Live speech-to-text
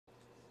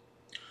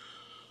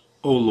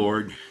O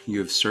Lord, you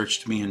have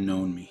searched me and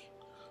known me.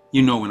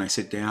 You know when I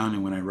sit down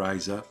and when I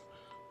rise up.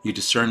 You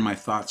discern my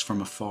thoughts from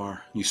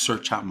afar. You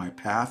search out my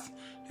path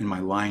and my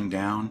lying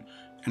down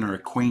and are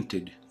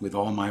acquainted with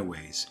all my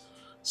ways.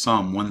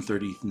 Psalm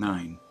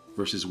 139,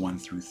 verses 1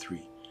 through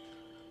 3.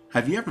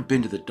 Have you ever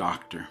been to the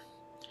doctor?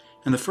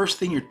 And the first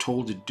thing you're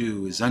told to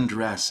do is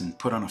undress and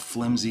put on a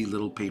flimsy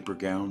little paper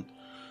gown.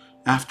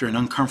 After an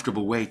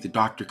uncomfortable wait, the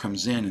doctor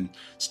comes in and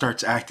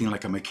starts acting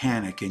like a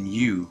mechanic, and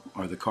you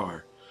are the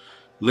car,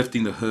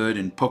 lifting the hood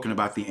and poking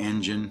about the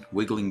engine,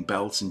 wiggling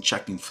belts and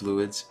checking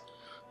fluids.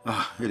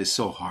 It is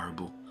so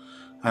horrible.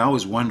 I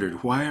always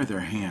wondered, why are their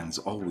hands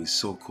always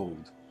so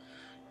cold?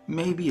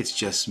 Maybe it's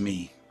just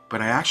me,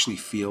 but I actually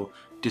feel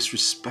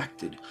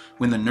disrespected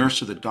when the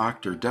nurse or the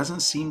doctor doesn't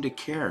seem to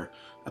care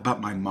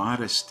about my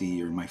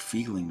modesty or my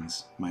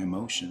feelings, my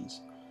emotions.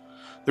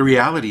 The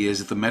reality is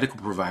that the medical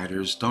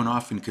providers don't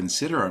often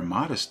consider our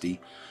modesty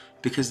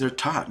because they're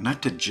taught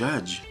not to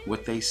judge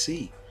what they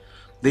see.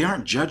 They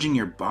aren't judging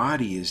your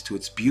body as to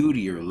its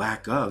beauty or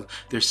lack of.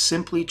 They're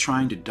simply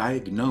trying to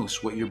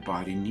diagnose what your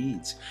body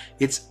needs.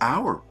 It's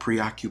our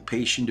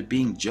preoccupation to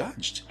being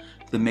judged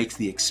that makes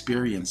the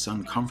experience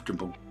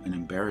uncomfortable and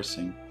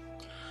embarrassing.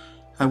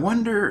 I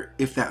wonder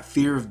if that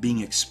fear of being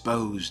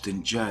exposed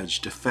and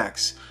judged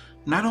affects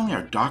not only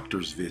our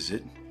doctor's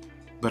visit,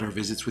 but our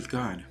visits with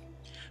God.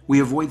 We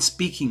avoid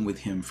speaking with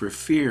Him for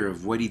fear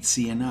of what He'd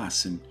see in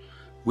us, and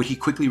would He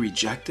quickly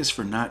reject us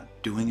for not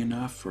doing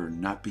enough or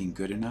not being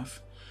good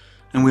enough?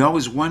 And we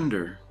always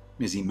wonder,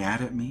 is He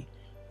mad at me?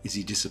 Is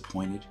He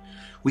disappointed?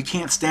 We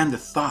can't stand the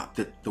thought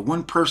that the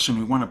one person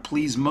we want to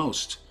please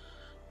most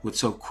would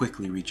so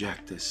quickly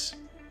reject us.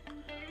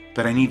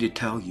 But I need to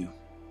tell you,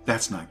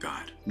 that's not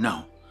God.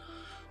 No.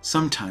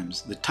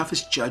 Sometimes the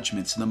toughest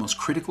judgments and the most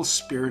critical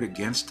spirit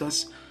against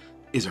us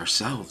is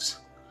ourselves.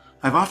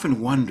 I've often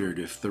wondered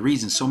if the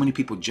reason so many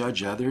people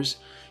judge others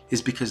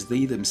is because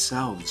they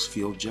themselves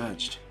feel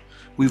judged.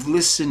 We've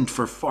listened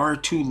for far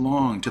too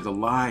long to the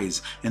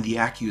lies and the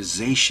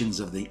accusations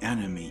of the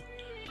enemy,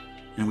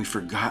 and we've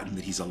forgotten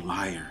that he's a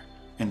liar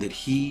and that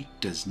he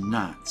does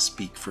not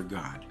speak for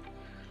God.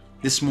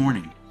 This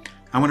morning,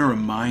 I want to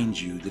remind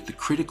you that the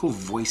critical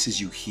voices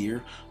you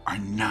hear are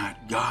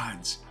not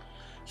God's.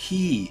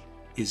 He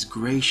is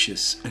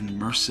gracious and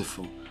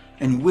merciful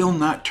and will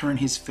not turn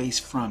His face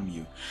from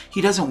you. He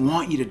doesn't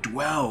want you to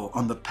dwell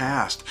on the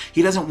past.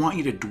 He doesn't want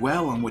you to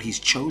dwell on what He's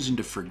chosen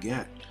to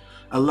forget.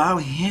 Allow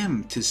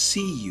Him to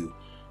see you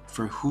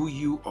for who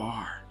you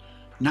are,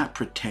 not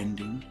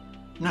pretending,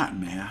 not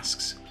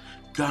masks.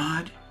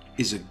 God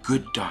is a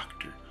good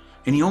doctor,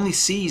 and He only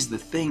sees the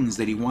things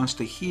that He wants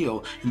to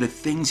heal and the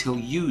things He'll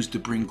use to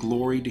bring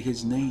glory to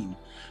His name.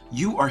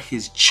 You are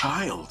His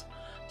child.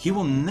 He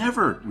will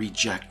never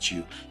reject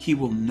you. He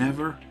will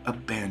never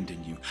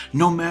abandon you.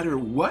 No matter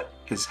what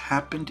has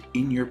happened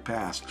in your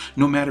past,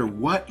 no matter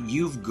what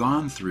you've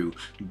gone through,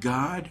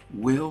 God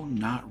will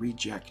not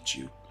reject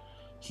you.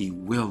 He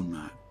will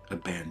not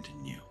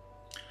abandon you.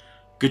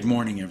 Good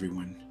morning,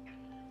 everyone.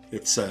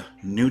 It's a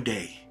new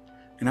day,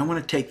 and I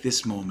want to take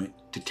this moment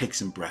to take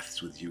some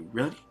breaths with you.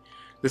 Ready?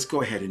 Let's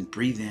go ahead and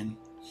breathe in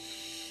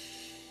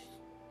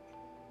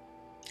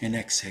and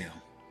exhale.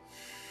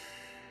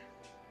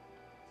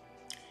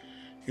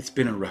 It's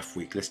been a rough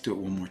week. Let's do it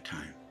one more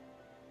time.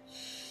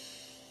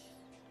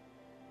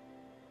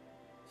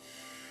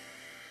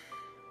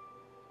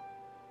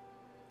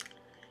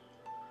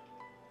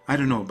 I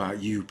don't know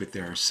about you, but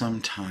there are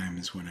some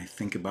times when I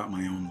think about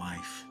my own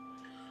life,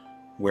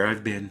 where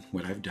I've been,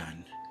 what I've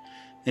done,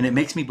 and it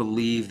makes me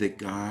believe that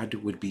God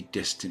would be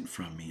distant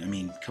from me. I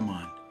mean, come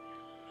on.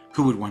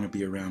 Who would want to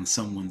be around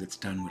someone that's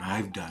done what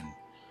I've done?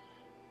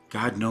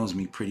 God knows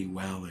me pretty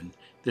well, and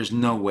there's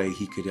no way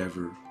He could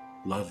ever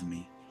love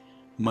me,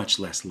 much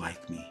less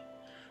like me.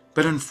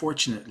 But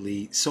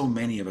unfortunately, so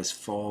many of us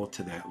fall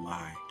to that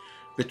lie.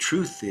 The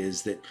truth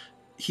is that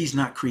He's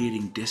not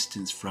creating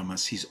distance from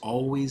us. He's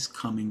always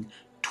coming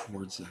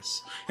towards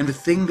us. And the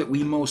thing that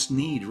we most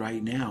need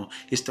right now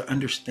is to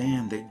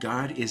understand that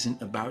God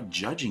isn't about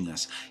judging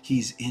us.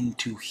 He's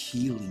into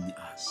healing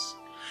us.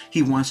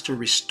 He wants to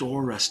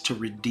restore us, to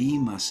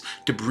redeem us,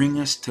 to bring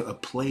us to a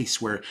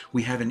place where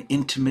we have an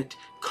intimate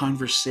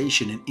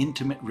conversation, an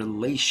intimate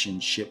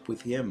relationship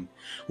with Him.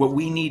 What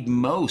we need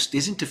most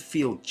isn't to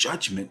feel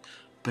judgment,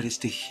 but is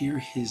to hear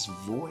His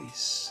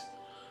voice,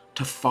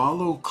 to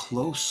follow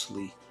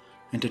closely,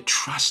 and to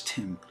trust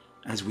Him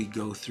as we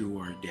go through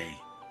our day.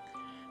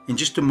 In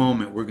just a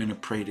moment, we're going to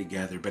pray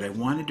together, but I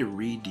wanted to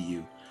read to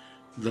you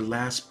the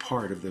last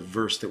part of the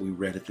verse that we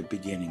read at the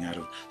beginning out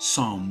of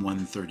Psalm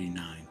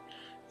 139.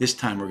 This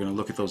time we're going to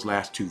look at those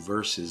last two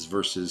verses,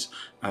 verses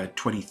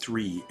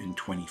 23 and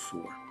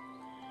 24.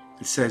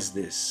 It says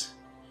this: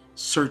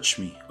 "Search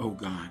me, O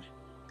God,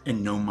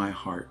 and know my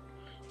heart.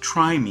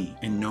 Try me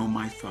and know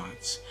my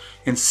thoughts,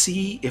 and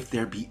see if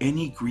there be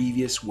any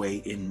grievous way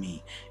in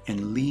me,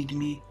 and lead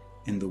me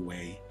in the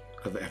way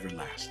of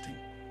everlasting."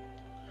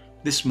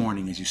 This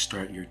morning, as you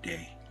start your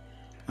day,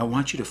 I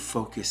want you to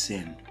focus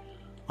in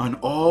on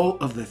all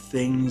of the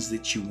things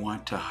that you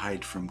want to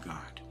hide from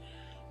God.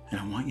 And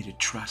I want you to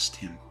trust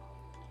him.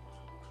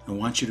 I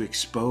want you to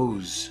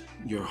expose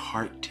your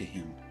heart to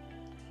him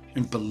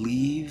and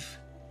believe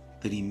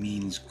that he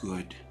means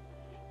good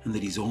and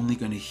that he's only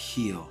going to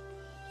heal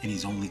and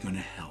he's only going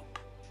to help.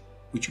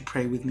 Would you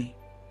pray with me?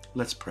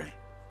 Let's pray.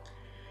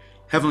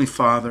 Heavenly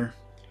Father,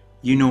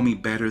 you know me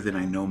better than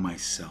I know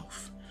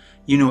myself.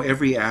 You know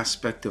every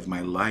aspect of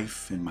my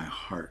life and my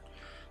heart.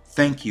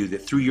 Thank you that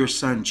through your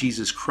Son,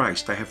 Jesus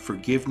Christ, I have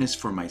forgiveness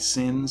for my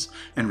sins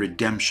and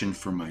redemption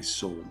for my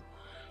soul.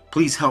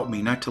 Please help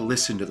me not to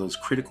listen to those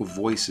critical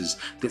voices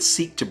that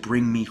seek to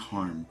bring me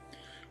harm.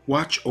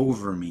 Watch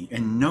over me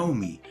and know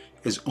me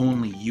as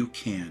only you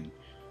can,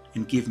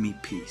 and give me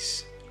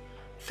peace.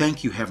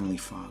 Thank you, Heavenly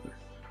Father,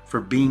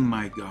 for being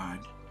my God,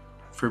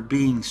 for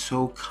being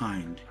so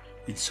kind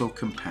and so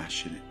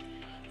compassionate.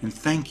 And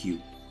thank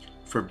you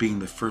for being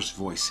the first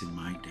voice in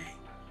my day.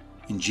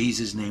 In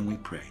Jesus' name we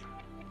pray.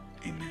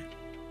 Amen.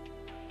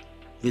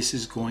 This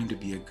is going to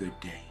be a good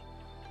day.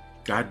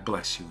 God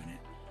bless you in it,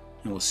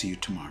 and we'll see you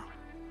tomorrow.